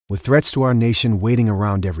With threats to our nation waiting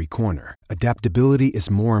around every corner, adaptability is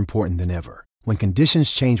more important than ever. When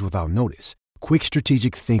conditions change without notice, quick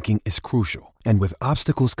strategic thinking is crucial. And with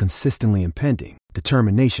obstacles consistently impending,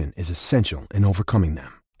 determination is essential in overcoming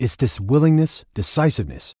them. It's this willingness,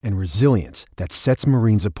 decisiveness, and resilience that sets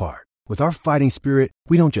Marines apart. With our fighting spirit,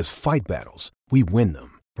 we don't just fight battles, we win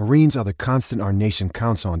them. Marines are the constant our nation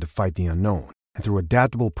counts on to fight the unknown. And through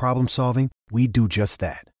adaptable problem solving, we do just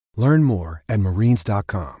that. Learn more at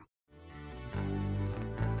marines.com.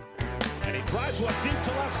 And he drives one deep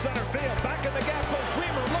to left center field. Back in the gap goes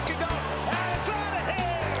Weaver looking up. And it's out of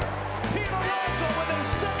here. Pete Alonso with his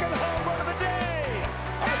second home run of the day.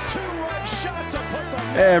 A two-run shot to put the...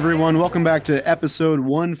 Hey everyone, welcome back to episode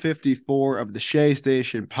 154 of the Shea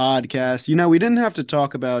Station podcast. You know, we didn't have to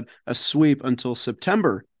talk about a sweep until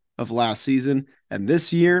September of last season, and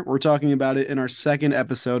this year we're talking about it in our second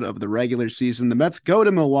episode of the regular season. The Mets go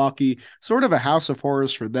to Milwaukee, sort of a house of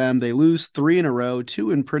horrors for them. They lose 3 in a row,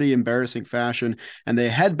 2 in pretty embarrassing fashion, and they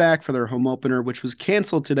head back for their home opener, which was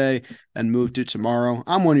canceled today and moved to tomorrow.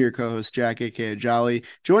 I'm one of your co-hosts, Jack, aka Jolly.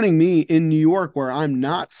 Joining me in New York, where I'm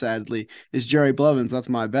not, sadly, is Jerry Blevins. That's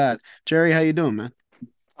my bad. Jerry, how you doing, man?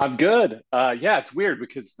 I'm good. Yeah, it's weird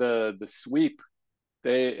because the sweep,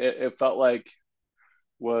 it felt like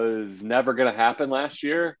was never going to happen last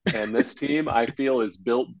year, and this team I feel is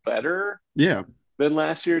built better than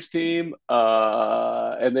last year's team,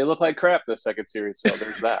 and they look like crap this second series, so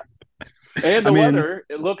there's that. And the weather,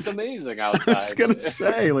 it looks amazing outside. I was gonna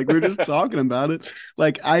say, like, we were just talking about it.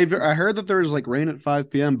 Like, I heard that there's like rain at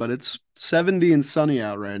 5 p.m., but it's 70 and sunny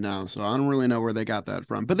out right now, so I don't really know where they got that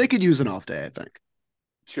from, but they could use an off day, I think.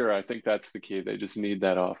 Sure, I think that's the key. They just need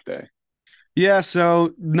that off day. Yeah,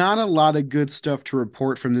 so not a lot of good stuff to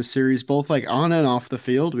report from this series, both like on and off the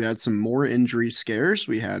field. We had some more injury scares.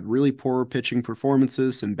 We had really poor pitching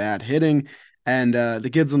performances, some bad hitting, and the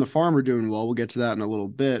kids on the farm are doing well. We'll get to that in a little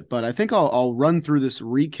bit, but I think I'll run through this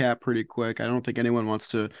recap pretty quick. I don't think anyone wants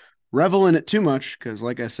to revel in it too much because,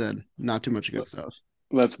 like I said, not too much good stuff.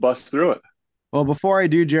 Let's bust through it. Well, before I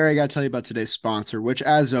do, Jerry, I got to tell you about today's sponsor, which,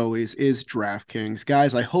 as always, is DraftKings.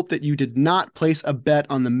 Guys, I hope that you did not place a bet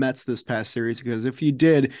on the Mets this past series, because if you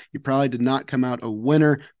did, you probably did not come out a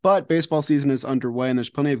winner. But baseball season is underway, and there's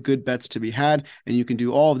plenty of good bets to be had, and you can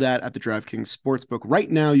do all of that at the DraftKings Sportsbook. Right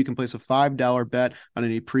now, you can place a $5 bet on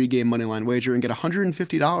any pregame moneyline wager and get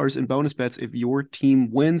 $150 in bonus bets if your team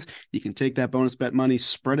wins. You can take that bonus bet money,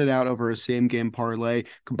 spread it out over a same-game parlay,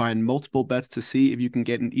 combine multiple bets to see if you can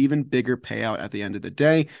get an even bigger payout at the end of the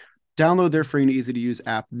day. Download their free and easy-to-use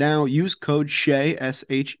app now. Use code SHEA,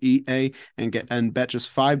 S-H-E-A, and bet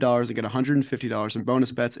just $5 and get $150 in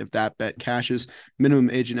bonus bets if that bet cashes.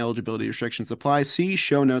 Minimum age and eligibility restrictions apply. See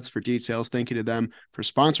show notes for details. Thank you to them for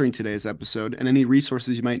sponsoring today's episode, and any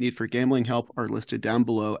resources you might need for gambling help are listed down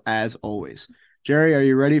below as always. Jerry, are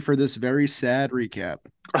you ready for this very sad recap?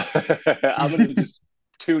 I'm going to just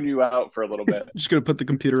tune you out for a little bit. Just going to put the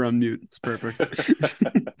computer on mute. It's perfect.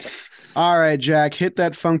 All right, Jack, hit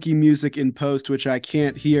that funky music in post, which I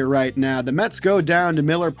can't hear right now. The Mets go down to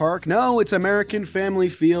Miller Park. No, it's American Family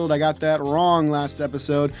Field. I got that wrong last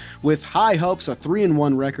episode. With high hopes, a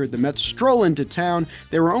 3-1 record, the Mets stroll into town.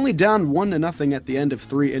 They were only down 1-0 at the end of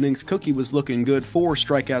 3 innings. Cookie was looking good, 4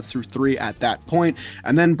 strikeouts through 3 at that point.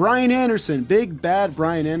 And then Brian Anderson, big bad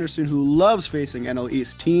Brian Anderson, who loves facing NL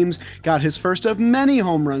East teams, got his first of many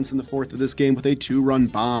home runs in the 4th of this game with a 2-run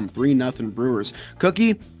bomb, 3-0 Brewers.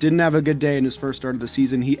 Cookie didn't have a good day in his first start of the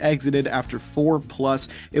season. He exited after 4+.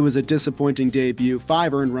 It was a disappointing debut.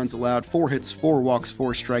 5 earned runs allowed, 4 hits, 4 walks,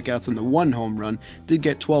 4 strikeouts, and the 1 home run. Did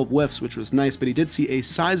get 12 whiffs, which was nice, but he did see a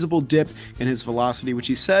sizable dip in his velocity, which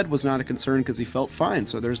he said was not a concern because he felt fine,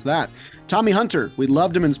 so there's that. Tommy Hunter, we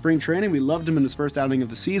loved him in spring training. We loved him in his first outing of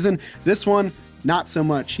the season. This one, not so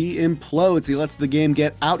much. He implodes. He lets the game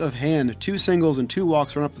get out of hand. 2 singles and 2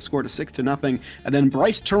 walks run up the score to 6-0. And then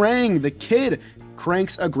Bryce Terang, the kid,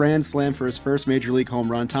 cranks a grand slam for his first major league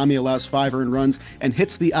home run. Tommy allows 5 earned runs and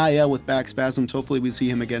hits the IL with back spasms. Hopefully we see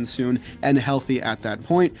him again soon and healthy at that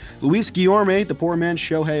point. Luis Guillorme, the poor man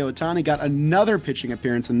Shohei Ohtani, got another pitching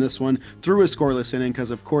appearance in this one through a scoreless inning,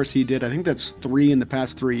 because of course he did. I think that's 3 in the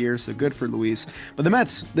past 3 years, so good for Luis. But the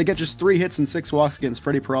Mets, they get just 3 hits and 6 walks against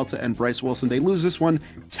Freddie Peralta and Bryce Wilson. They lose this one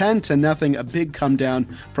 10-0, a big come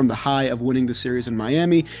down from the high of winning the series in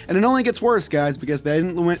Miami. And it only gets worse, guys, because they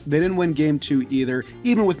didn't win game 2 either.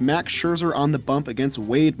 Even with Max Scherzer on the bump against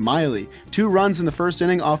Wade Miley. 2 runs in the first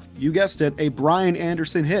inning off, you guessed it, a Brian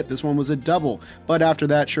Anderson hit. This one was a double. But after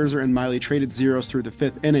that, Scherzer and Miley traded zeros through the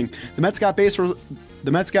 5th inning. The Mets got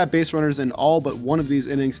The Mets got base runners in all but one of these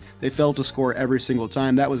innings. They failed to score every single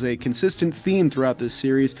time. That was a consistent theme throughout this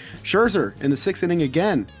series. Scherzer in the 6th inning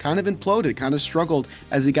again kind of imploded, kind of struggled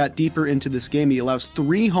as he got deeper into this game. He allows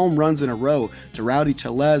 3 home runs in a row to Rowdy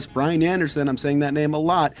Tellez, Brian Anderson, I'm saying that name a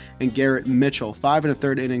lot, and Garrett Mitchell. 5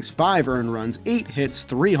 1/3 innings, 5 earned runs, 8 hits,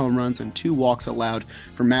 3 home runs, and 2 walks allowed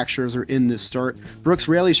for Max Scherzer in this start. Brooks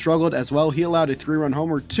Raley struggled as well. He allowed a 3-run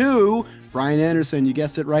homer to Brian Anderson, you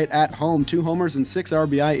guessed it right, at home. 2 homers and 6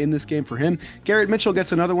 RBI in this game for him. Garrett Mitchell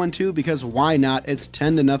gets another one too, because why not? It's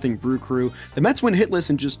 10-0 Brew Crew. The Mets went hitless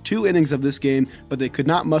in just 2 innings of this game, but they could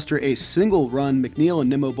not muster a single run. McNeil and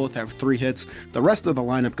Nimmo both have 3 hits. The rest of the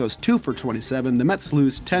lineup goes 2 for 27. The Mets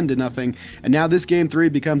lose 10-0. And now this game 3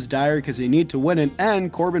 becomes dire because they need to win it,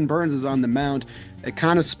 and Corbin Burnes is on the mound. It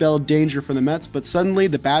kind of spelled danger for the Mets, but suddenly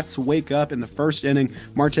the bats wake up in the 1st inning.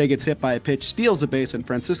 Marte gets hit by a pitch, steals a base, and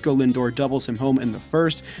Francisco Lindor doubles him home in the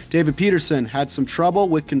 1st. David Peterson had some trouble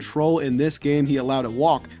with control in this game. He allowed a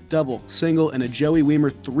walk, double, single, and a Joey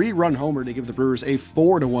Wiemer 3-run homer to give the Brewers a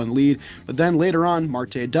 4-1 lead. But then later on,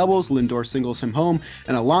 Marte doubles, Lindor singles him home,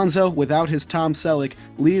 and Alonso, without his Tom Selleck,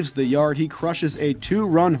 leaves the yard. He crushes a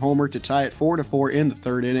 2-run homer to tie it 4-4 in the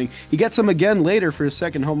 3rd inning. He gets him again later for his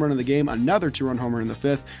 2nd home run of the game, another 2-run homer in the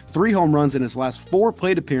 5th, 3 home runs in his last 4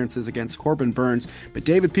 plate appearances against Corbin Burnes. But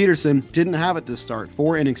David Peterson didn't have it this start.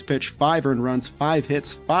 4 innings pitched, 5 earned runs, 5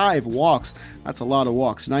 hits, 5 walks. That's a lot of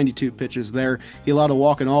walks. 92 pitches there. He allowed a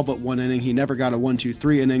walk in all but 1 inning. He never got a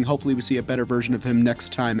 1-2-3 inning. Hopefully we see a better version of him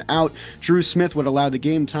next time out. Drew Smith would allow the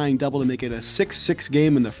game-tying double to make it a 6-6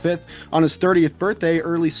 game in the 5th. On his 30th birthday,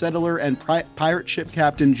 early settler and pirate ship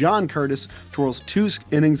captain John Curtis twirls 2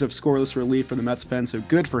 innings of scoreless relief for the Mets pen, so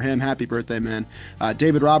good for him. Happy birthday, man.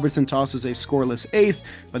 David Robertson tosses a scoreless 8th,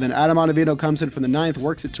 but then Adam Ottavino comes in for the 9th,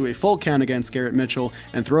 works it to a full count against Garrett Mitchell,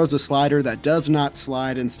 and throws a slider that does not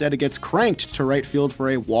slide. Instead, it gets cranked to right field for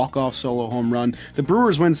a walk-off solo home run. The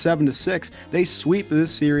Brewers win 7-6. They sweep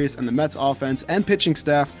this series, and the Mets offense and pitching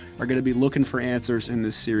staff are going to be looking for answers in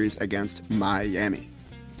this series against Miami.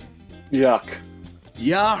 Yuck.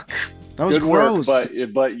 That was good gross. Work,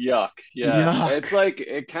 but yuck. Yeah. Yuck. It's like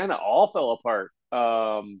it kind of all fell apart.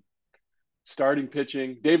 Starting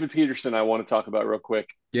pitching, David Peterson, I want to talk about real quick.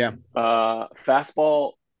 Yeah.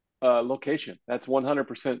 Fastball location. That's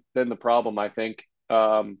 100% been the problem, I think.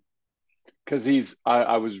 Because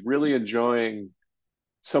I was really enjoying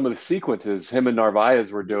some of the sequences him and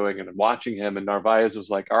Narvaez were doing, and watching him, and Narvaez was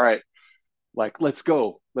like, all right, like, let's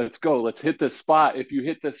go, let's hit this spot. If you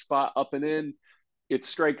hit this spot up and in, it's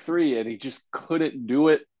strike 3, and he just couldn't do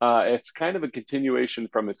it. It's kind of a continuation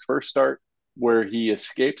from his first start, where he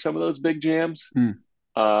escaped some of those big jams,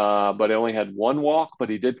 but he only had 1 walk, but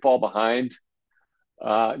he did fall behind.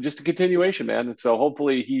 Just a continuation, man. And so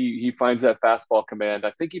hopefully he finds that fastball command.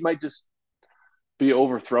 I think he might just be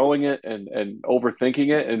overthrowing it and overthinking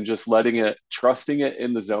it and just trusting it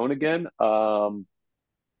in the zone again.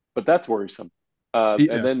 But that's worrisome. And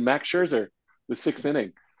then Max Scherzer, the 6th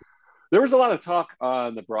inning. There was a lot of talk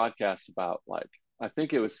on the broadcast about, like, I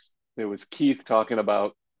think it was Keith talking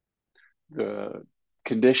about the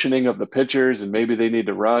conditioning of the pitchers and maybe they need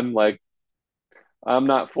to run. Like, I'm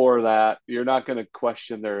not for that. You're not going to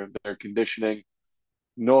question their conditioning.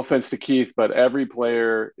 No offense to Keith, but every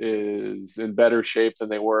player is in better shape than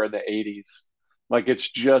they were in the 80s. Like, it's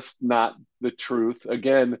just not the truth.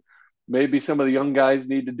 Again, maybe some of the young guys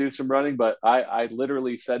need to do some running, but I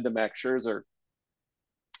literally said to Max Scherzer,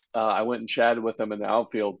 I went and chatted with him in the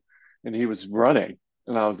outfield, and he was running.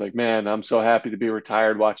 And I was like, man, I'm so happy to be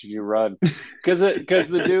retired watching you run, because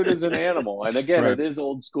the dude is an animal. And again, Right. It is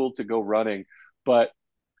old school to go running, but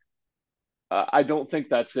I don't think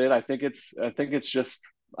that's it. I think it's just,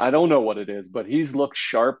 I don't know what it is, but he's looked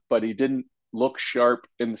sharp, but he didn't look sharp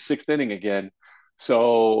in the 6th inning again.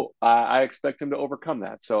 So I expect him to overcome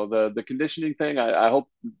that. So the conditioning thing, I hope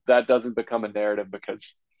that doesn't become a narrative,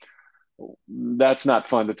 because that's not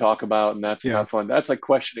fun to talk about, and that's not fun. That's like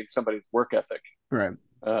questioning somebody's work ethic. Right.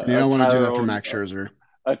 You don't want to do that for Max Scherzer.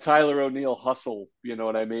 A Tyler O'Neill hustle, you know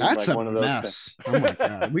what I mean? That's like one of those mess. Oh my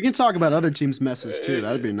god. We can talk about other teams' messes too.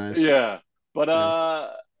 That'd be nice. Yeah, but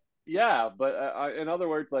in other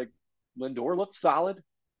words, like, Lindor looked solid.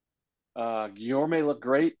 Guillorme looked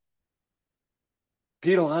great.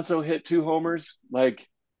 Pete Alonso hit 2 homers. Like,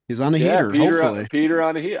 he's on a heater. Hopefully, Peter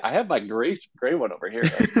on a heater. I have my gray one over here.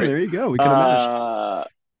 That's great. There you go. We can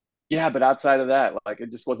imagine. Yeah, but outside of that, like,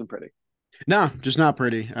 it just wasn't pretty. No, just not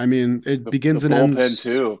pretty. I mean, it begins and ends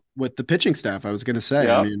too with the pitching staff. I was going to say.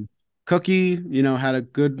 Yep. I mean, Cookie, had a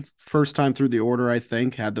good first time through the order, I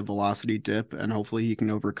think, had the velocity dip, and hopefully he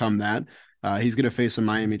can overcome that. He's going to face a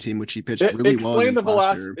Miami team, which he pitched really well against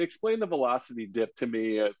last year. Explain the velocity dip to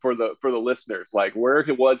me for the listeners. Like where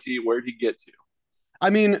was he? Where did he get to? I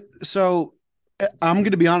mean, so I'm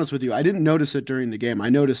going to be honest with you. I didn't notice it during the game. I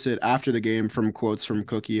noticed it after the game from quotes from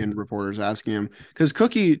Cookie and reporters asking him because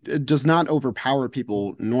Cookie does not overpower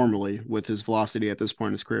people normally with his velocity at this point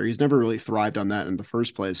in his career. He's never really thrived on that in the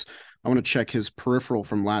first place. I want to check his peripheral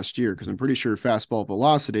from last year because I'm pretty sure fastball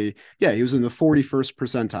velocity. Yeah, he was in the 41st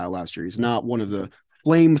percentile last year. He's not one of the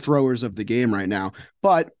flamethrowers of the game right now,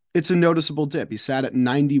 but it's a noticeable dip. He sat at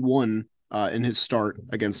 91 in his start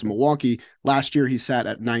against Milwaukee. Last year, he sat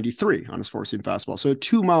at 93 on his four-seam fastball. So a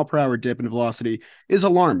 2-mile-per-hour dip in velocity is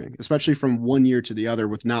alarming, especially from one year to the other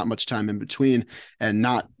with not much time in between and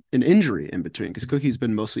not an injury in between because Cookie's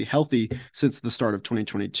been mostly healthy since the start of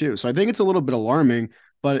 2022. So I think it's a little bit alarming,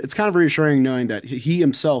 but it's kind of reassuring knowing that he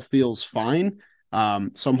himself feels fine.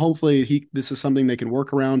 So I'm hopefully this is something they can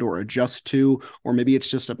work around or adjust to, or maybe it's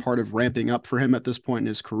just a part of ramping up for him at this point in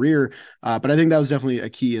his career. But I think that was definitely a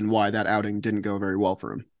key in why that outing didn't go very well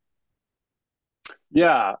for him.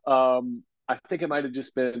 Yeah, I think it might have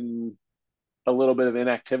just been a little bit of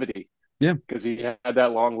inactivity. Yeah, because he had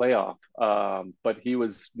that long layoff. But he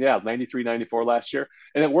was 93, 94 last year,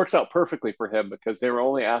 and it works out perfectly for him because they were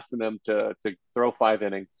only asking them to throw 5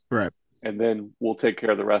 innings, right. and then we'll take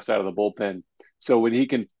care of the rest out of the bullpen. So when he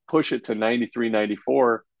can push it to 93,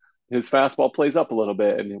 94, his fastball plays up a little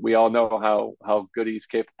bit, and we all know how good he's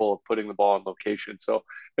capable of putting the ball in location. So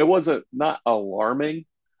it wasn't not alarming,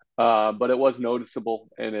 but it was noticeable,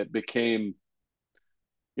 and it became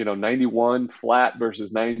 91 flat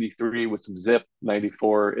versus 93 with some zip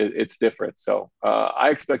 94. It's different. So I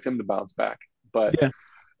expect him to bounce back, but Yeah.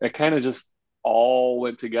 it kind of just all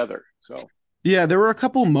went together. So Yeah, there were a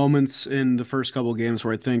couple moments in the first couple games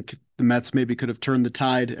where I think the Mets maybe could have turned the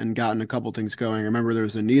tide and gotten a couple things going. I remember there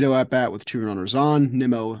was a Nito at bat with 2 runners on.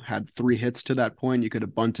 Nimmo had 3 hits to that point. You could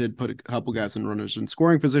have bunted, put a couple guys in runners in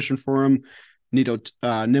scoring position for him.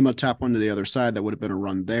 Nimmo tap one to the other side. That would have been a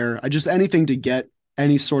run there. Anything to get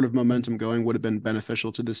any sort of momentum going would have been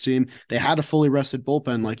beneficial to this team. They had a fully rested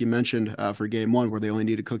bullpen, like you mentioned, for game one, where they only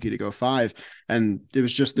needed Cookie to go 5. And it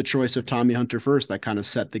was just the choice of Tommy Hunter first that kind of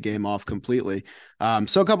set the game off completely.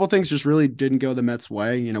 So a couple of things just really didn't go the Mets'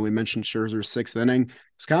 way. We mentioned Scherzer's 6th inning.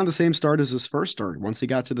 It's kind of the same start as his first start. Once he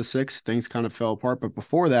got to the 6th, things kind of fell apart. But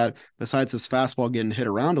before that, besides his fastball getting hit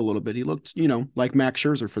around a little bit, he looked, like Max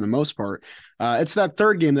Scherzer for the most part. It's that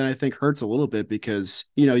third game that I think hurts a little bit because,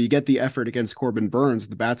 you get the effort against Corbin Burns.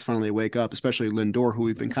 The bats finally wake up, especially Lindor, who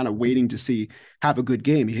we've been kind of waiting to see have a good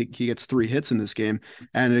game. He gets 3 hits in this game,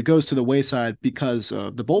 and it goes to the wayside because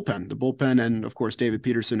of the bullpen, and of course, David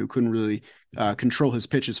Peterson, who couldn't really control his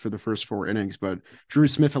pitches for the first 4 innings. But Drew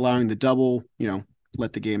Smith allowing the double,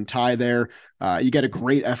 let the game tie there. You get a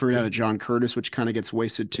great effort out of John Curtis, which kind of gets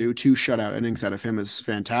wasted too. 2 shutout innings out of him is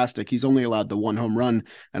fantastic. He's only allowed the 1 home run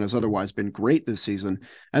and has otherwise been great this season.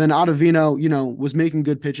 And then Ottavino, was making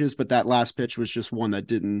good pitches, but that last pitch was just one that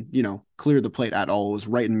didn't, clear the plate at all. It was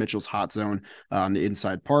right in Mitchell's hot zone on the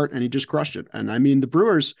inside part, and he just crushed it. And I mean, the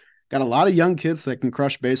Brewers got a lot of young kids that can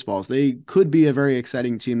crush baseballs. They could be a very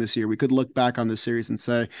exciting team this year. We could look back on this series and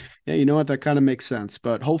say, yeah, you know what, that kind of makes sense.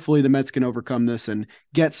 But hopefully the Mets can overcome this and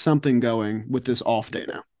get something going with this off day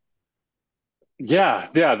now. yeah,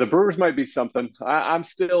 the Brewers might be something. I'm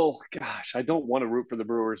still, gosh, I don't want to root for the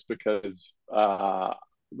Brewers because the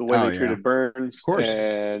way they treated Burns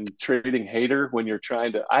and trading Hader when you're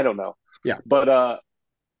trying to, I don't know. Yeah. But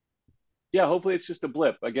yeah, hopefully it's just a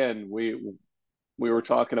blip. Again, we were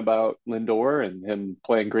talking about Lindor and him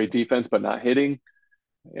playing great defense but not hitting,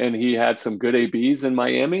 and he had some good ABs in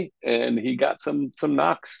Miami, and he got some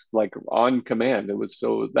knocks like on command.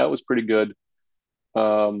 That was pretty good.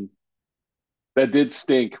 That did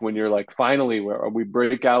stink when you're like, finally, where we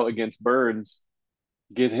break out against Burns,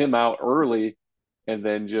 get him out early, and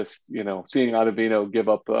then just seeing Ottavino give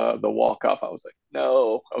up the walk off. I was like,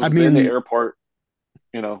 no. I was in the airport,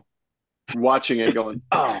 watching it, going,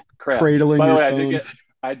 oh crap. Cradling By the way, phone.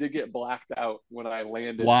 I did get blacked out when I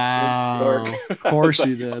landed. Wow. In New York. Of course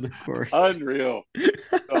you did. Of course. Unreal.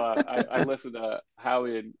 So I listened to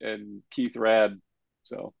Howie and Keith Rad.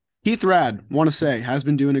 So Keith Rad, want to say, has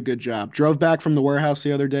been doing a good job. Drove back from the warehouse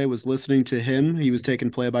the other day, was listening to him. He was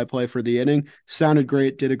taking play-by-play for the inning. Sounded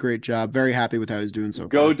great, did a great job. Very happy with how he's doing so far.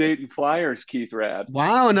 Go Dayton Flyers, Keith Rad.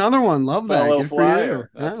 Wow, another one. Love that. Fellow Good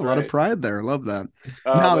Flyer. for you. Yeah, a lot of pride there. Love that.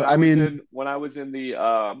 No, I mean, when I was in the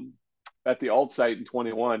at the alt site in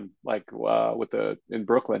 21, like in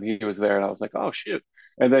Brooklyn, he was there, and I was like, oh shit.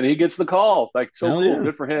 and then he gets the call. Like, so Hell cool, yeah.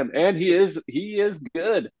 good for him. And he is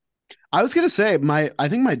good. I was gonna say I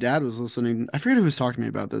think my dad was listening. I forget who was talking to me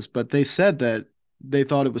about this, but they said that they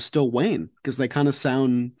thought it was still Wayne because they kind of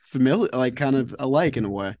sound familiar, like kind of alike in a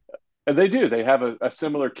way. And they do. They have a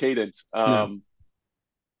similar cadence. Yeah,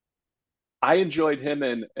 I enjoyed him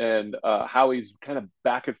and Howie's kind of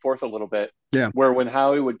back and forth a little bit. yeah, Where when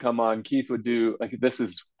Howie would come on, Keith would do like, this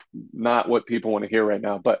is not what people want to hear right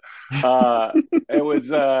now, but uh, it was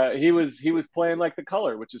he was playing like the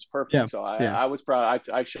color, which is yeah, perfect. So I yeah. I was proud.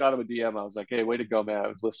 I shot him a DM. I was like, hey, way to go, man! I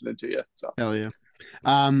was listening to you. So Hell yeah.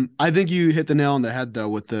 I think you hit the nail on the head though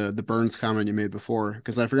with the Burns comment you made before,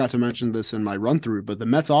 because I forgot to mention this in my run through. But the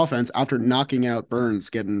Mets offense, after knocking out Burns,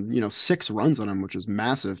 getting 6 runs on him, which was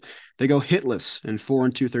massive, they go hitless in 4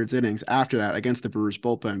 2/3 innings after that against the Brewers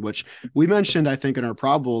bullpen, which we mentioned I think in our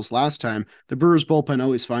probables last time. The Brewers bullpen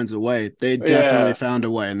always finds a way. They definitely yeah, found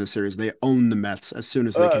a way in this series. They owned the Mets as soon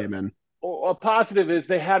as they uh, came in. a positive is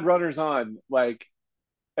they had runners on like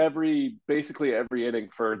basically every inning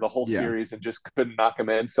for the whole Yeah, series and just couldn't knock them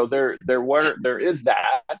in. So there is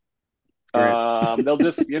that. great. They'll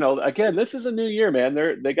just, again, this is a new year, man.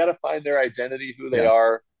 They got to find their identity, who they Yeah,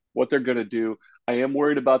 are, what they're going to do. I am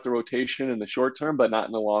worried about the rotation in the short term, but not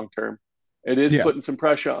in the long term. It is yeah. putting some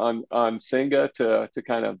pressure on Senga to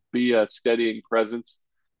kind of be a steadying presence,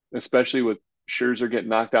 especially with Scherzer getting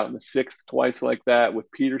knocked out in the sixth twice like that,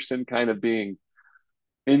 with Peterson kind of being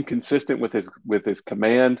inconsistent with his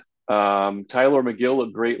command. Tyler McGill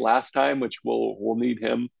looked great last time, which we'll need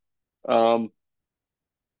him. Um,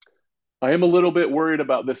 I am a little bit worried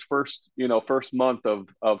about this first month of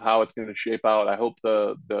how it's going to shape out. I hope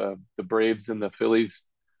the Braves and the Phillies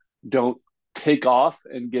don't take off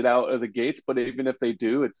and get out of the gates, but even if they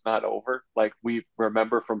do, it's not over like we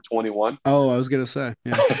remember from 21. Oh, I was gonna say,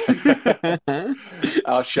 yeah.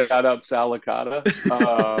 I'll shout out Sal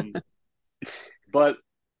Licata. But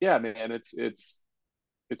yeah, man, it's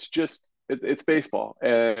just it's baseball,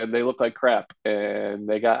 and they look like crap, and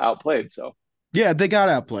they got outplayed. So Yeah, they got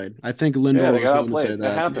outplayed. I think yeah, Lindor they was got the one to say outplayed. It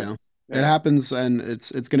that. happens. It Yeah. happens, and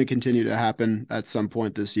it's going to continue to happen at some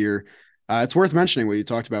point this year. It's worth mentioning what you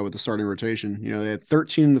talked about with the starting rotation. They had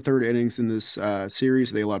 13 in the third innings in this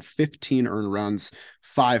series. They allowed 15 earned runs,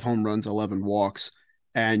 5 home runs, 11 walks.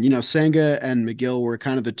 And, Senga and McGill were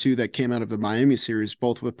kind of the two that came out of the Miami series,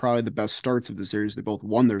 both with probably the best starts of the series. They both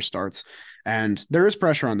won their starts. And there is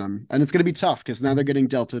pressure on them. And it's going to be tough because now they're getting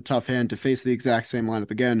dealt a tough hand to face the exact same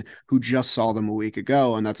lineup again, who just saw them a week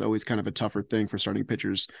ago. And that's always kind of a tougher thing for starting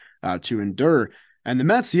pitchers to endure. And the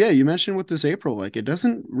Mets, yeah, you mentioned with this April, like it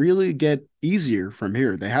doesn't really get easier from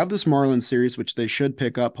here. They have this Marlins series, which they should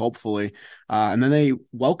pick up, hopefully. And then they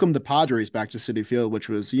welcome the Padres back to Citi Field, which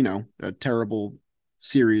was, a terrible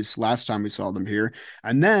series last time we saw them here.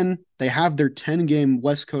 And then they have their 10-game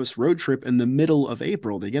West Coast road trip in the middle of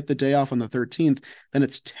April. They get the day off on the 13th. Then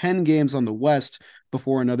it's 10 games on the West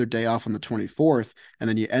before another day off on the 24th. And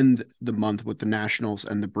then you end the month with the Nationals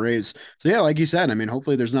and the Braves. So, yeah, like you said, I mean,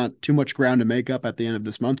 hopefully there's not too much ground to make up at the end of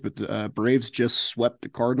this month, but the Braves just swept the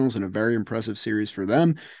Cardinals in a very impressive series for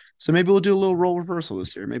them. So maybe we'll do a little role reversal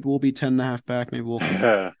this year. Maybe we'll be 10.5 back. Maybe we'll come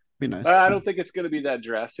back. Be nice. I don't think it's going to be that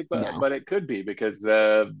drastic, but No. but it could be because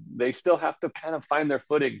they still have to kind of find their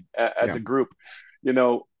footing as Yeah. a group. You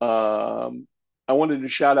know, I wanted to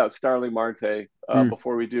shout out Starling Marte Mm.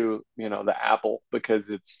 before we do the Apple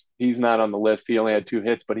because he's not on the list. He only had 2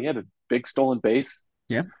 hits, but he had a big stolen base,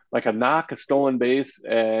 Yeah. like a knock, a stolen base,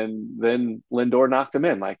 and then Lindor knocked him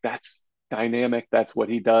in. Like that's dynamic. That's what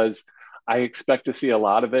he does. I expect to see a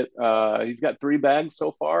lot of it. He's got 3 bags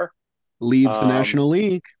so far. Leads the Um, National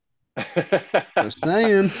League. Just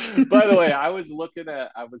saying. By the way,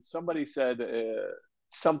 somebody said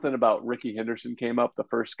something about Ricky Henderson came up, the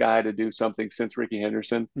first guy to do something since Ricky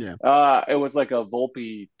Henderson. Yeah. It was like a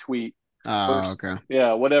Volpe tweet Oh, first. okay.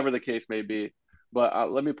 Yeah, whatever the case may be.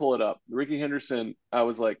 But let me pull it up. Ricky Henderson, I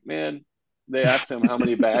was like, man, they asked him how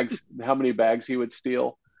many bags he would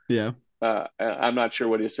steal. Yeah. I'm not sure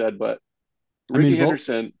what he said, but I mean, Ricky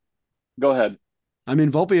Henderson, go ahead.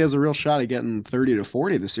 Volpe has a real shot at getting 30 to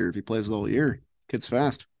 40 this year if he plays the whole year. Kid's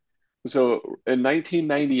fast. So in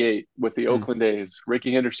 1998, with the Mm. Oakland A's,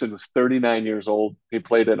 Ricky Henderson was 39 years old. He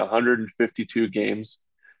played in 152 games,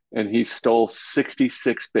 and he stole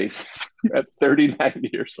 66 bases at 39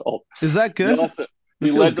 years old. Is that He good? also That he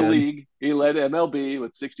feels led the good. league. He led MLB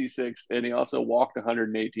with 66, and he also walked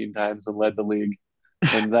 118 times and led the league.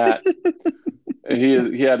 And that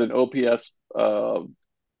he had an OPS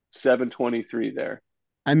 723 there.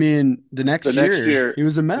 I mean, the The next next year year, he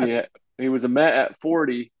was a Met. he He was a Met at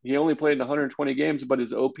 40. He only played in 120 games, but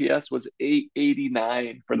his OPS was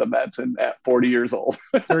 889 for the Mets and at 40 years old.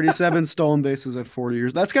 37 stolen bases at 40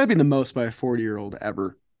 years. That's got to be the most by a 40-year-old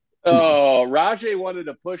ever. Come on. Oh, Rajay wanted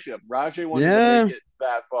to push him. Rajay wanted to Yeah. make it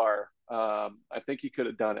that far. I think he could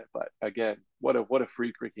have done it, but again, what a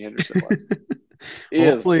freak Ricky Henderson was. Well,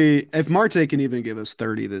 Is hopefully, if Marte can even give us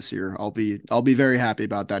 30 this year, I'll be very happy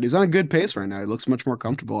about that. He's on a good pace right now. He looks much more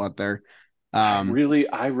comfortable out there. I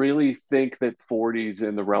really think that 40's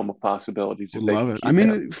in the realm of possibilities if Would they love can it. I keep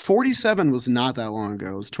him. mean, 47 was not that long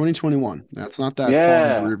ago. It was 2021. That's not that far in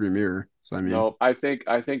the Yeah. rearview mirror. So I mean, No, I think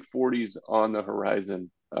 40's on the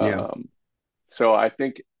horizon. yeah, So I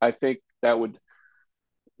think that would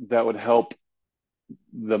help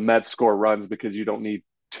the Mets score runs because you don't need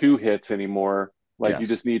two hits anymore. Like you yes.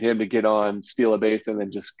 just need him to get on, steal a base, and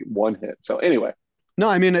then just one hit. So anyway, No,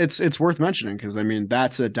 I mean it's worth mentioning because I mean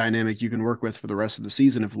that's a dynamic you can work with for the rest of the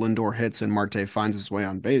season. If Lindor hits and Marte finds his way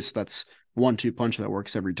on base, that's 1-2 punch that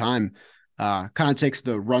works every time. Kind of takes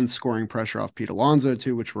the run scoring pressure off Pete Alonso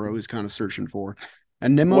too, which we're always kind of searching for.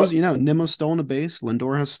 And what Nimmo's stolen a base.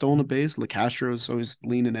 Lindor has stolen a base. LeCastro's always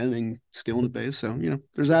leaning in and stealing a base. So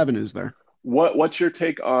there's avenues there. what's your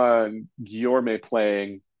take on Guillorme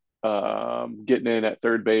playing, getting in at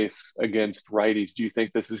third base against righties? Do you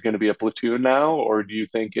think this is going to be a platoon now, or do you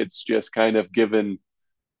think it's just kind of given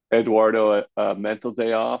Eduardo a mental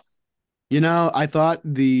day off? I thought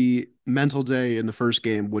the mental day in the first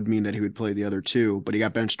game would mean that he would play the other two, but he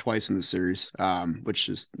got benched twice in the series, which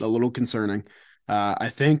is a little concerning. I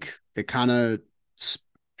think it kind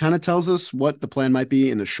of tells us what the plan might be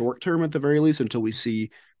in the short term at the very least until we see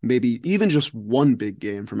maybe even just one big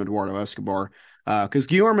game from Eduardo Escobar. Because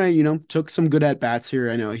Guillorme, took some good at bats here.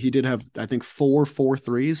 I know he did have, I think, 4 4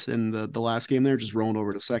 threes in the last game there, just rolling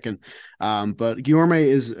over to second. But Guillorme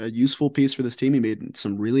is a useful piece for this team. He made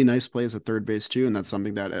some really nice plays at third base too, and that's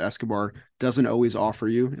something that Escobar doesn't always offer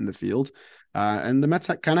you in the field. And the Mets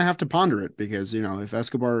kind of have to ponder it because if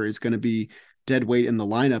Escobar is going to be dead weight in the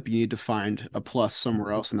lineup, you need to find a plus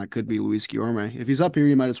somewhere else, and that could be Luis Guillorme. If he's up here,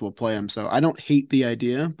 you might as well play him. So I don't hate the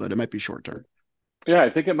idea, but it might be short term. Yeah,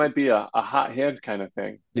 I think it might be a hot hand kind of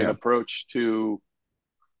thing, an Yeah, approach to,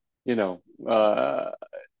 you know, uh,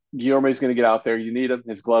 Guillorme's going to get out there. You need him.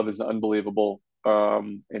 His glove is unbelievable.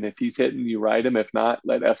 And if he's hitting, you ride him. If not,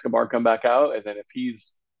 let Escobar come back out. And then if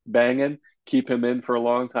he's banging, keep him in for a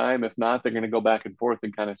long time. If not, they're going to go back and forth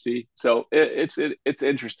and kind of see. So it's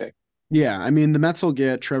interesting. yeah. I mean, the Mets will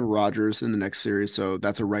get Trevor Rogers in the next series, so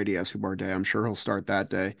that's a righty Escobar day. I'm sure he'll start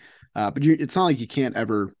that day. But it's not like you can't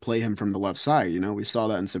ever play him from the left side. We saw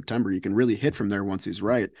that in September. You can really hit from there once he's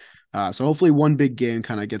right. So hopefully one big game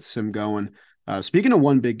kind of gets him going. Speaking of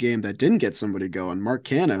one big game that didn't get somebody going, Mark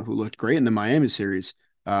Canha, who looked great in the Miami series,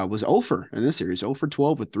 was 0 for in this series, 0 for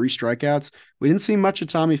 12 with 3 strikeouts. We didn't see much of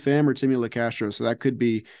Tommy Pham or Timmy LeCastro, so that could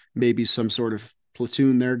be maybe some sort of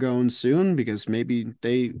platoon there going soon because maybe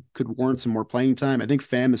they could warrant some more playing time. I think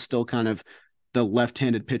Pham is still kind of the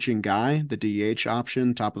left-handed pitching guy, the DH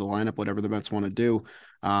option, top of the lineup, whatever the Mets want to do.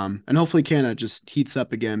 And hopefully Canha just heats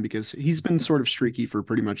up again because he's been sort of streaky for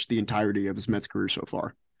pretty much the entirety of his Mets career so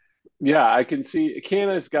far. Yeah, I can see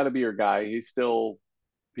Canada's got to be your guy. He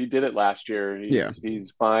did it last year. Yeah,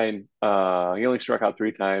 He's fine. He only struck out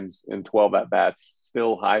 3 times in 12 at bats.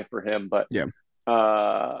 Still high for him, but yeah,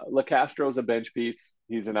 LeCastro's a bench piece.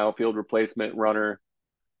 He's an outfield replacement runner.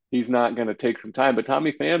 He's not going to take some time, but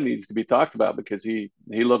Tommy Pham needs to be talked about because he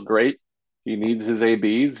looked great. He needs his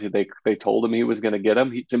ABs. They told him he was going to get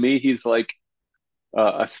him. To me, he's like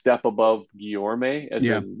a step above Guillorme, as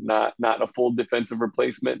yeah. in not a full defensive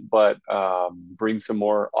replacement, but brings some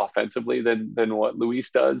more offensively than what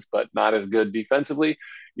Luis does, but not as good defensively.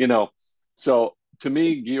 You know, so to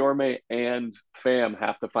me, Guillorme and Pham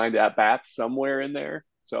have to find at bats somewhere in there.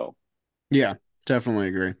 So Yeah, definitely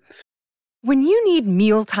agree. When you need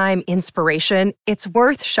mealtime inspiration, it's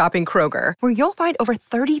worth shopping Kroger, where you'll find over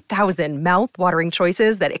 30,000 mouth-watering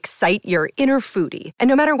choices that excite your inner foodie. And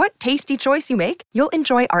no matter what tasty choice you make, you'll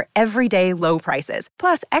enjoy our everyday low prices,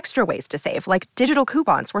 plus extra ways to save, like digital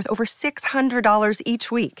coupons worth over $600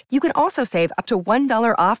 each week. You can also save up to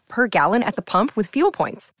 $1 off per gallon at the pump with fuel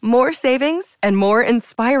points. More savings and more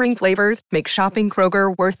inspiring flavors make shopping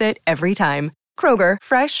Kroger worth it every time. Kroger,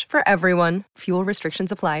 fresh for everyone. Fuel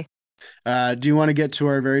restrictions apply. Do you want to get to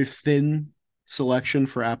our very thin selection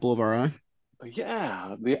for Apple of our eye?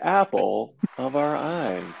 yeah, the apple of our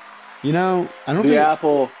eyes. I don't The think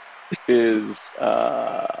apple is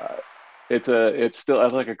it's still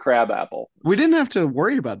like a crab apple. we didn't have to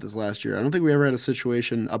worry about this last year. I don't think we ever had a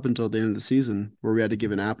situation up until the end of the season where we had to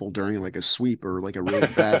give an apple during like a sweep or like a really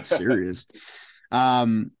bad series.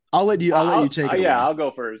 I'll let you take it away. I'll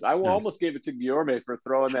go first. I almost gave it to Guillorme for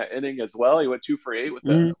throwing that inning as well. He went 2 for 8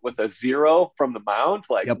 with a 0 from the mound.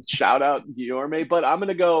 Like, Yep. shout out Guillorme. But I'm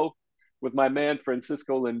gonna go with my man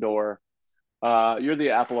Francisco Lindor. You're the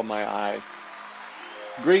apple of my eye.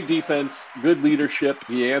 Great defense, good leadership.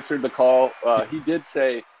 He answered the call. He did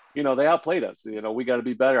say, they outplayed us. We got to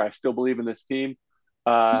be better. I still believe in this team,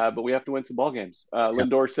 but we have to win some ball games. Yep.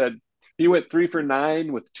 Lindor said he went 3 for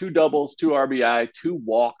 9 with 2 doubles, 2 RBI, 2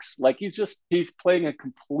 walks. Like, he's playing a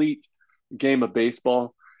complete game of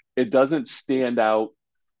baseball. It doesn't stand out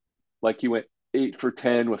like he went 8 for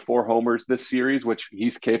 10 with 4 homers this series, which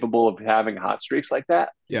he's capable of having hot streaks like that.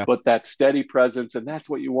 Yeah. But that steady presence, and that's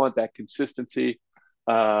what you want, that consistency.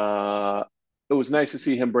 It was nice to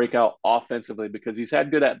see him break out offensively because he's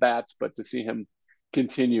had good at bats, but to see him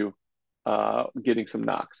continue getting some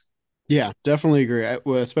knocks. Yeah, definitely agree.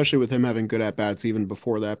 Especially with him having good at bats even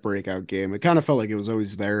before that breakout game. It kind of felt like it was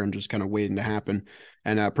always there and just kind of waiting to happen.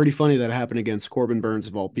 And pretty funny that it happened against Corbin Burns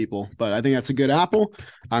of all people. But I think that's a good apple.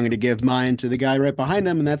 I'm going to give mine to the guy right behind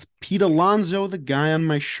him, and that's Pete Alonso, the guy on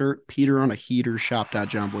my shirt. Peter on a heater,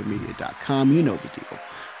 shop.johnboymedia.com. You know the deal.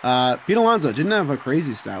 Pete Alonso didn't have a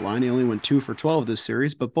crazy stat line. He only went 2 for 12 this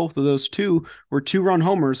series, but both of those 2 were 2-run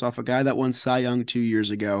homers off a guy that won Cy Young 2 years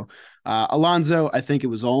ago. Alonso, I think it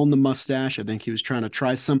was all in the mustache. I think he was trying to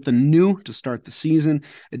try something new to start the season.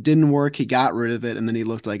 It didn't work. He got rid of it, and then he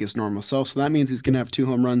looked like his normal self. So that means he's going to have 2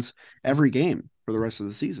 home runs every game for the rest of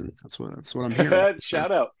the season. That's what I'm hearing.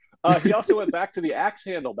 Shout out. He also went back to the axe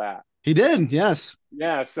handle bat. He did, yes.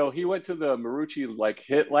 Yeah, so he went to the Marucci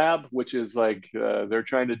hit lab, which is like they're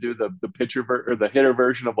trying to do the pitcher or the hitter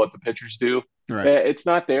version of what the pitchers do. Right. It's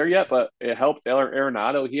not there yet, but it helped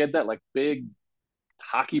Arenado. He had that like big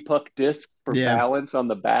hockey puck disc for balance on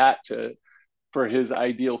the bat for his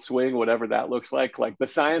ideal swing, whatever that looks like. Like, the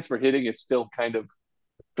science for hitting is still kind of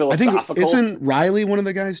philosophical. I think, isn't Riley one of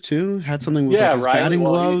the guys too? Had something with like his Riley, batting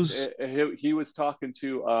gloves. He was talking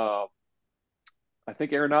to I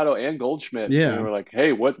think Arenado and Goldschmidt. Yeah. And they were like,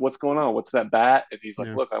 hey, what's going on? What's that bat? And he's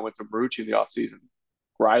like, look, I went to Marucci in the offseason.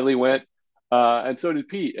 Riley went, and so did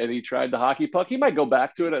Pete. And he tried the hockey puck. He might go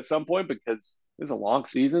back to it at some point because it's a long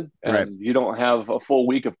season and you don't have a full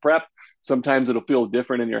week of prep. Sometimes it'll feel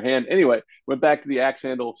different in your hand. Anyway, went back to the axe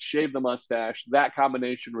handle, shaved the mustache. That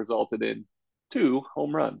combination resulted in 2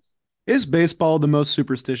 home runs. Is baseball the most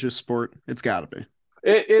superstitious sport? It's got to be.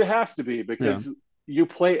 It has to be because you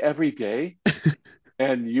play every day.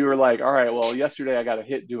 And you're like, all right, well, yesterday I got a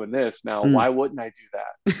hit doing this. Now, why wouldn't I do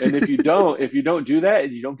that? And if you don't do that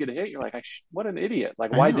and you don't get a hit, you're like, what an idiot.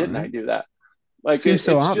 Like, why didn't I do that? Like, seems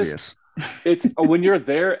so obvious. It's when you're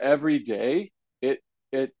there every day,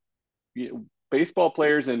 baseball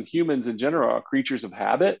players and humans in general are creatures of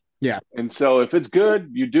habit. Yeah. And so if it's good,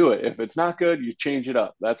 you do it. If it's not good, you change it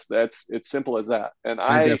up. That's it's simple as that. And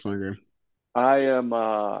I definitely agree.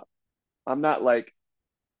 I'm not like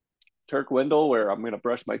Turk Wendell, where I'm going to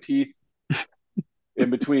brush my teeth in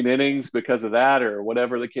between innings because of that, or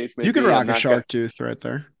whatever the case may be. You could rock a shark tooth right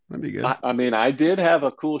there. That'd be good. I mean, I did have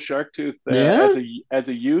a cool shark tooth as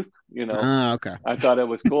a youth. Okay. I thought it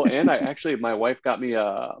was cool, and my wife got me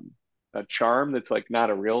a charm that's like not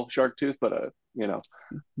a real shark tooth, but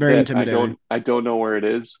very intimidating. I don't know where it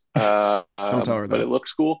is. Don't tell her that. But it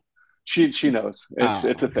looks cool. She knows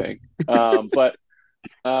it's a thing. But.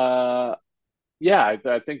 Yeah,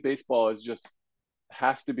 I think baseball is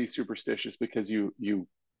has to be superstitious because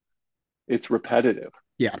it's repetitive.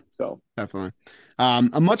 Yeah, so definitely.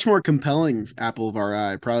 A much more compelling apple of our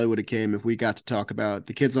eye probably would have came if we got to talk about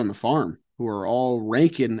the kids on the farm who are all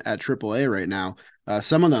ranking at AAA right now.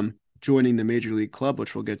 Some of them joining the Major League Club,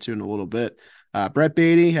 which we'll get to in a little bit. Brett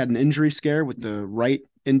Beatty had an injury scare with the right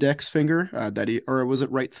index finger or was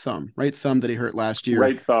it right thumb that he hurt last year.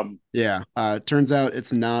 Right thumb. Yeah. Turns out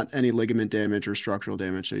it's not any ligament damage or structural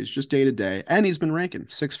damage. So he's just day to day, and he's been ranking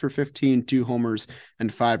 6 for 15, 2 homers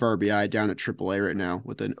and 5 RBI down at AAA right now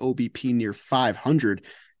with an OBP near 500.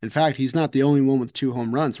 In fact, he's not the only one with 2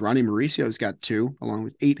 home runs. Ronnie Mauricio's got 2 along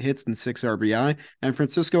with 8 hits and 6 RBI, and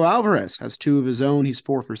Francisco Alvarez has 2 of his own. He's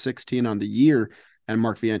 4 for 16 on the year, and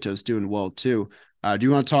Mark Viento's doing well too. Do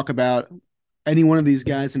you want to talk about any one of these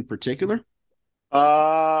guys in particular?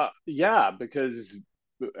 Yeah, because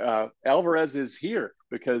Alvarez is here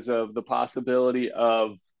because of the possibility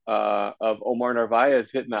of Omar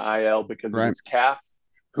Narvaez hitting the IL because of his calf,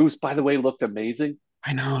 who's, by the way, looked amazing.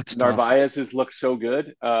 I know, it's Narvaez has looked so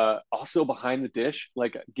good. Also behind the dish,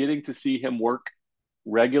 like getting to see him work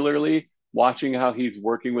regularly, watching how he's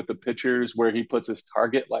working with the pitchers, where he puts his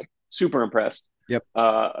target, like super impressed. Yep.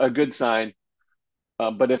 A good sign.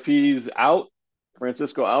 But if he's out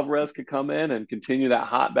Francisco Alvarez could come in and continue that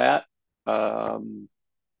hot bat,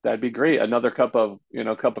 that'd be great. Another cup of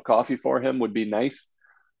coffee for him would be nice.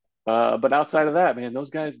 But outside of that, man,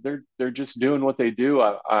 those guys, they're just doing what they do.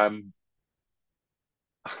 I'm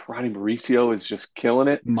Ronnie Mauricio is just killing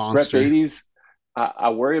it. Brett Monster. Beatty's,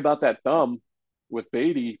 I worry about that thumb with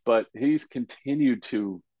Beatty, but he's continued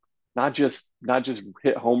to not just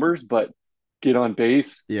hit homers, but get on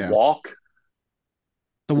base, Yeah. walk.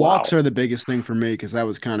 The walks Wow. are the biggest thing for me because that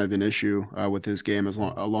was kind of an issue with his game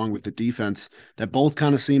along with the defense that both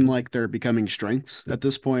kind of seem like they're becoming strengths at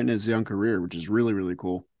this point in his young career, which is really, really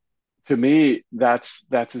cool. To me, that's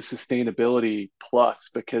a sustainability plus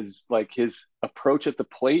because like his approach at the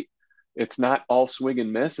plate, it's not all swing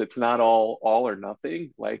and miss. It's not all or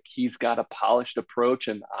nothing. Like he's got a polished approach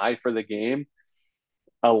and eye for the game,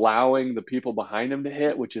 allowing the people behind him to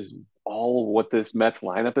hit, which is all what this Mets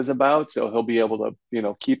lineup is about. So he'll be able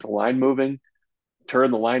to, keep the line moving, turn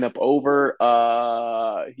the lineup over.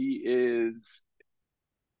 He is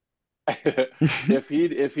if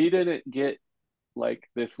he didn't get like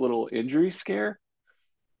this little injury scare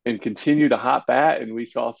and continue to hot bat, and we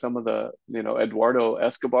saw some of the, Eduardo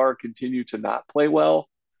Escobar continue to not play well,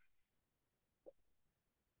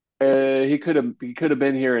 he could have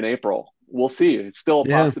been here in April. We'll see. It's still a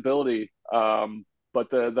Yeah. possibility. But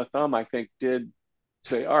the thumb I think did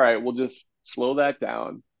say, all right, we'll just slow that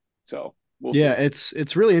down. So we'll Yeah, see.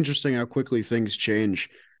 it's really interesting how quickly things change.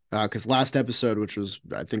 Because last episode, which was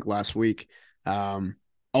I think last week,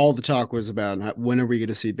 all the talk was about when are we going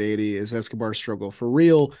to see Beatty? Is Escobar struggle for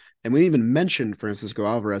real? And we even mentioned Francisco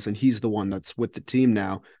Alvarez, and he's the one that's with the team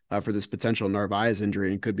now for this potential Narvaez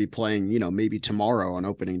injury and could be playing, maybe tomorrow on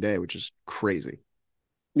opening day, which is crazy.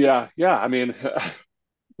 Yeah, yeah. I mean,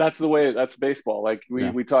 that's baseball. Like we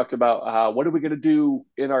Yeah. we talked about what are we going to do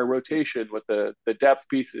in our rotation with the depth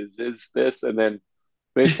pieces? Is this, and then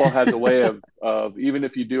baseball has a way of even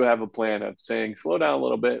if you do have a plan of saying slow down a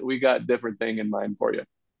little bit, we got a different thing in mind for you.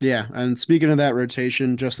 Yeah, and speaking of that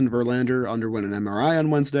rotation, Justin Verlander underwent an MRI on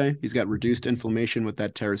Wednesday. He's got reduced inflammation with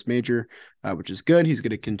that teres major, which is good. He's going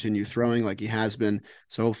to continue throwing like he has been.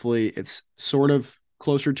 So hopefully it's sort of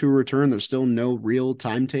closer to a return. There's still no real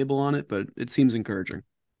timetable on it, but it seems encouraging.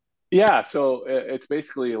 Yeah, so it's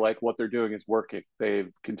basically like what they're doing is working.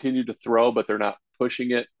 They've continued to throw, but they're not pushing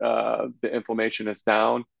it. The inflammation is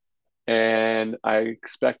down, and I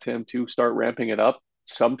expect him to start ramping it up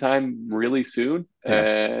sometime really soon. Yeah.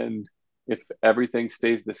 And if everything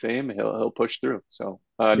stays the same, he'll push through. So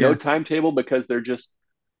no Yeah. timetable because they're just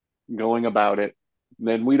going about it.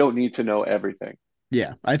 Then we don't need to know everything.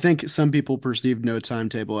 Yeah, I think some people perceive no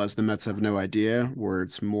timetable as the Mets have no idea, where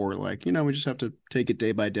it's more like, we just have to take it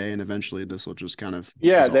day by day and eventually this will just kind of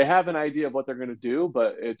Yeah, they resolve. have an idea of what they're going to do,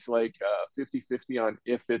 but it's like 50-50 on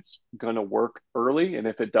if it's going to work early. And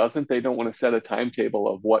if it doesn't, they don't want to set a timetable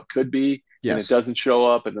of what could be, and it Yes. doesn't show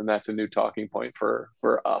up. And then that's a new talking point for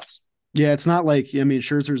us. Yeah, it's not like, I mean,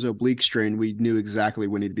 Scherzer's oblique strain, we knew exactly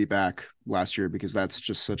when he'd be back last year because that's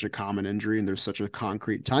just such a common injury and there's such a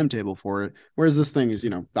concrete timetable for it. Whereas this thing is,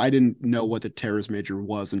 I didn't know what the teres major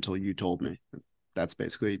was until you told me. That's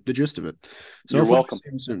basically the gist of it. So You're hopefully we welcome. see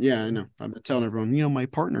him soon. Yeah, I know. I've been telling everyone, my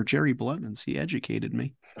partner, Jerry Blevins, he educated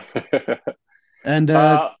me. And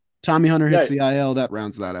uh, Tommy Hunter hits yeah, the IL, that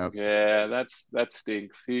rounds that out. yeah, that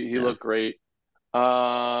stinks. He Yeah. looked great.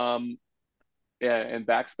 Um, yeah, and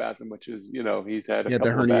back spasm, which is, he's had a Yeah, the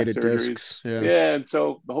couple of back herniated surgeries. discs. Yeah. Yeah, and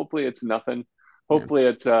so hopefully it's nothing. Yeah. Hopefully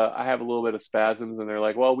it's I have a little bit of spasms, and they're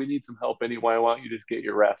like, well, we need some help anyway. Why don't you just get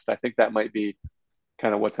your rest? I think that might be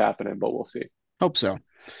kind of what's happening, but we'll see. Hope so.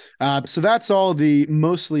 So that's all the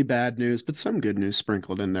mostly bad news, but some good news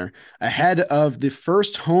sprinkled in there. Ahead of the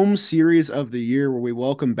first home series of the year, where we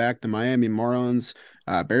welcome back the Miami Marlins.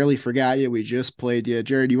 Barely forgot you. We just played you.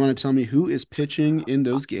 Jared, do you want to tell me who is pitching in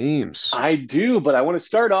those games? I do, but I want to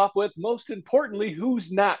start off with, most importantly,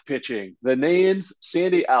 who's not pitching. The names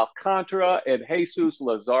Sandy Alcantara and Jesus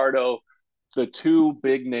Luzardo, the two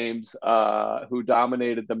big names who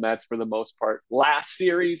dominated the Mets for the most part last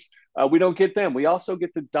series. We don't get them. We also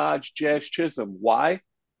get to dodge Jazz Chisholm. Why?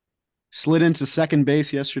 Slid into second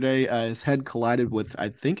base yesterday. His head collided with, I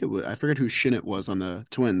think it was, I forget who shin it was on the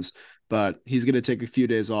Twins, but he's going to take a few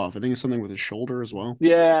days off. I think it's something with his shoulder as well.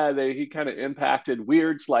 Yeah, he kind of impacted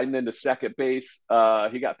weird sliding into second base.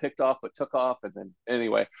 He got picked off but took off, and then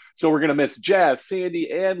anyway, so we're gonna miss Jazz,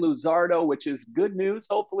 Sandy, and Luzardo, which is good news,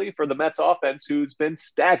 hopefully, for the Mets offense, who's been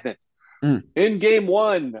stagnant. Mm. In game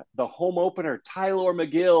one, the home opener, Tyler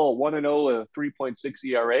McGill, 1-0 with a 3.6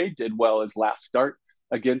 ERA, did well his last start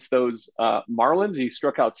against those Marlins. He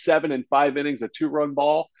struck out 7 in 5 innings, a 2-run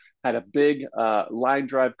ball. had a big line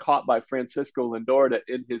drive caught by Francisco Lindor to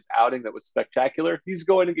end his outing that was spectacular. He's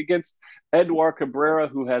going against Edward Cabrera,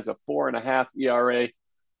 who has a 4.5 ERA.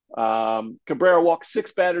 Cabrera walked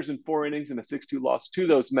 6 batters in 4 innings in a 6-2 loss to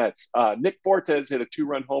those Mets. Nick Fortes hit a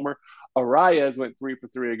 2-run homer. Arias went 3 for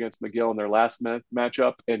 3 against McGill in their last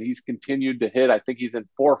matchup, and he's continued to hit. I think he's in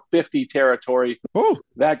 450 territory. Oh,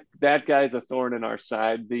 that guy's a thorn in our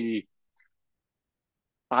side. The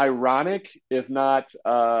ironic, if not,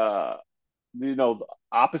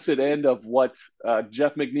 opposite end of what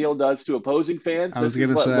Jeff McNeil does to opposing fans. I was This is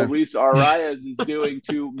gonna what say. Luis Arias is doing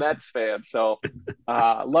to Mets fans. So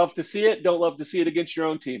love to see it. Don't love to see it against your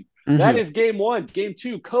own team. Mhm. That is game 1. Game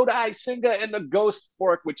 2, Kodai Senga and the Ghost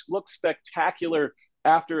Fork, which looks spectacular.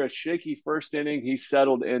 After a shaky first inning, he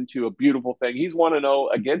settled into a beautiful thing. He's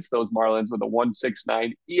 1-0 against those Marlins with a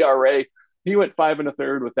 1.69 ERA. He went 5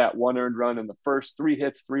 1/3 with that 1 earned run in the first, 3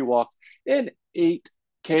 hits, 3 walks, and 8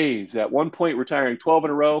 Ks. At one point, retiring 12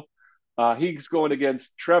 in a row. He's going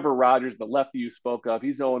against Trevor Rogers, the lefty you spoke of.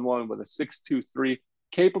 He's 0-1 with a 6.23,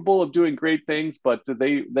 capable of doing great things, but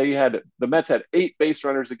the Mets had 8 base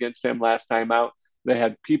runners against him last time out. They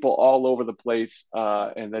had people all over the place,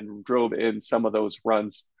 and then drove in some of those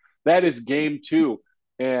runs. That is game 2.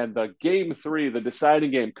 And the game 3, the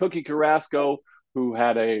deciding game, Cookie Carrasco, who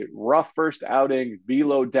had a rough first outing,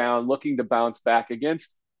 velo down, looking to bounce back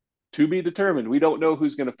against, to be determined. We don't know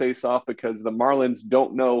who's going to face off because the Marlins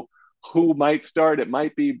don't know who might start. It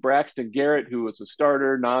might be Braxton Garrett, who is a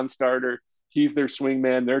starter, non-starter. He's their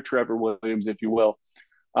swingman, their Trevor Williams, if you will.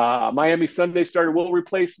 Miami Sunday starter will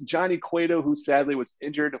replace Johnny Cueto, who sadly was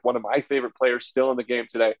injured, one of my favorite players still in the game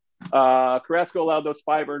today. Carrasco allowed those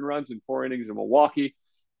 5 earned runs in 4 innings in Milwaukee.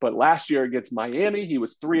 But last year against Miami, he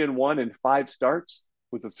was 3-1 in 5 starts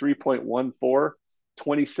with a 3.14,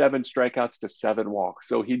 27 strikeouts to 7 walks.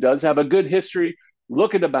 So he does have a good history.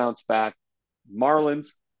 Looking to bounce back.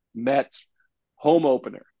 Marlins, Mets, home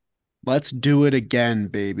opener. Let's do it again,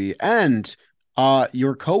 baby. And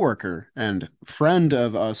your coworker and friend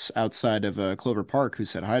of us outside of Clover Park who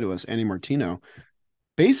said hi to us, Annie Martino,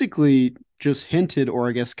 basically just hinted, or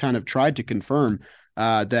I guess kind of tried to confirm,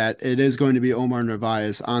 that it is going to be Omar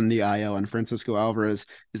Narvaez on the IL, and Francisco Alvarez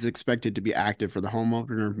is expected to be active for the home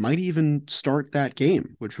opener, might even start that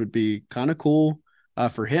game, which would be kind of cool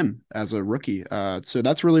for him as a rookie. So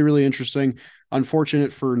that's really, really interesting.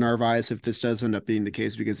 Unfortunate for Narvaez if this does end up being the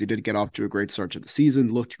case, because he did get off to a great start to the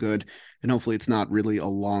season, looked good, and hopefully it's not really a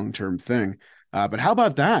long-term thing. But how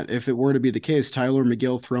about that? If it were to be the case, Tyler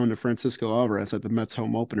McGill thrown to Francisco Alvarez at the Mets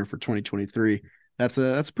home opener for 2023. That's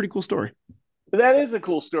a pretty cool story. That is a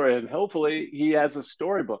cool story, and hopefully he has a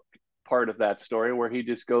storybook part of that story where he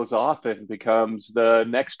just goes off and becomes the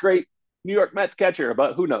next great New York Mets catcher.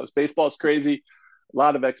 But who knows? Baseball's crazy, a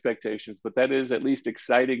lot of expectations, but that is at least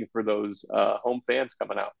exciting for those home fans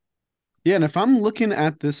coming out. Yeah, and if I'm looking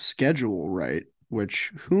at this schedule right,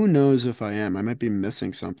 which who knows if I am, I might be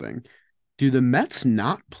missing something. Do the Mets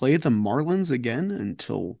not play the Marlins again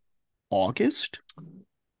until August?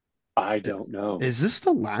 I don't know. Is this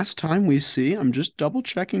the last time we see? I'm just double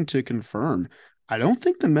checking to confirm. I don't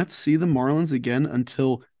think the Mets see the Marlins again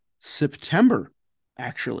until September,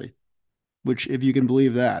 actually, which, if you can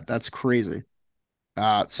believe that, that's crazy.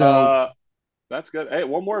 So that's good. Hey,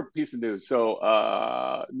 one more piece of news.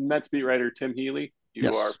 So Mets beat writer Tim Healy, you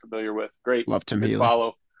are familiar with. Great. Love Tim Healy.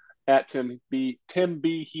 Follow at Tim B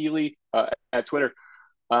Healy at Twitter.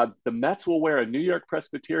 The Mets will wear a New York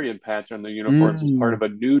Presbyterian patch on their uniforms as part of a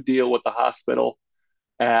new deal with the hospital.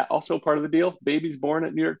 Also part of the deal, babies born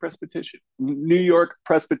at New York Presbyterian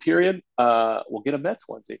will get a Mets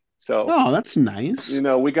onesie. So, oh, that's nice. You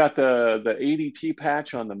know, we got the ADT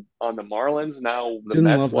patch on the Marlins. Now the Didn't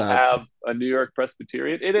Mets will have a New York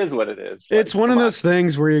Presbyterian. It is what it is. It's like, one of those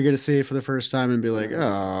things where you're going to see it for the first time and be like,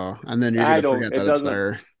 oh, and then you're going to forget that it's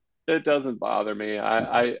there. It doesn't bother me.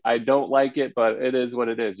 I don't like it, but it is what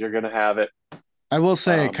it is. You're going to have it. I will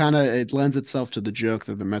say it lends itself to the joke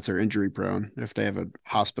that the Mets are injury prone if they have a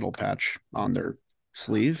hospital patch on their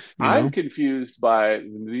sleeve. I'm confused by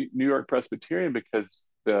the New York Presbyterian because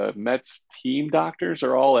the Mets team doctors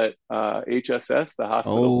are all at HSS, the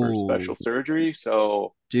hospital for special surgery.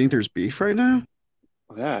 So do you think there's beef right now?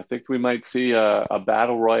 Yeah, I think we might see a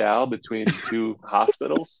battle royale between 2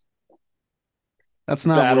 hospitals. That's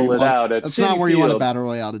not where you want, that's not where you want a battle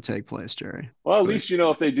royale to take place, Jerry. Well, at least,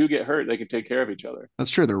 if they do get hurt, they can take care of each other.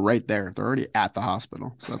 That's true. They're right there. They're already at the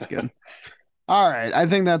hospital. So that's good. All right. I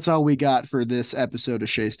think that's all we got for this episode of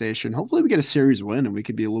Shea Station. Hopefully we get a series win and we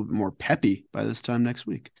could be a little bit more peppy by this time next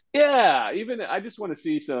week. Yeah, even I just want to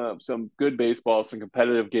see some good baseball, some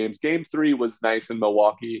competitive games. Game 3 was nice in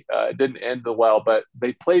Milwaukee. It didn't end well, but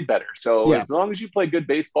they played better. So Yeah. as long as you play good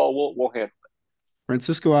baseball, we'll handle it.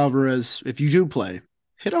 Francisco Alvarez, if you do play,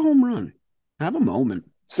 hit a home run. Have a moment.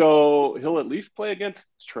 So he'll at least play against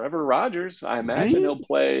Trevor Rogers. I imagine Right? he'll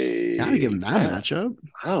play. Gotta give him that matchup.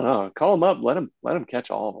 I don't know. Call him up. Let him catch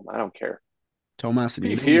all of them. I don't care. Tomas If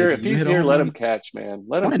he's here, let him catch, man.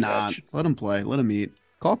 Let him Why catch. not? Let him play. Let him eat.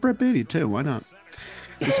 Call Brett Beatty too. Why not?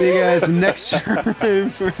 We'll see you guys next time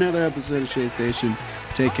for another episode of Shea Station.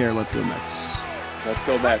 Take care. Let's go Mets. Let's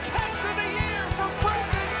go Mets.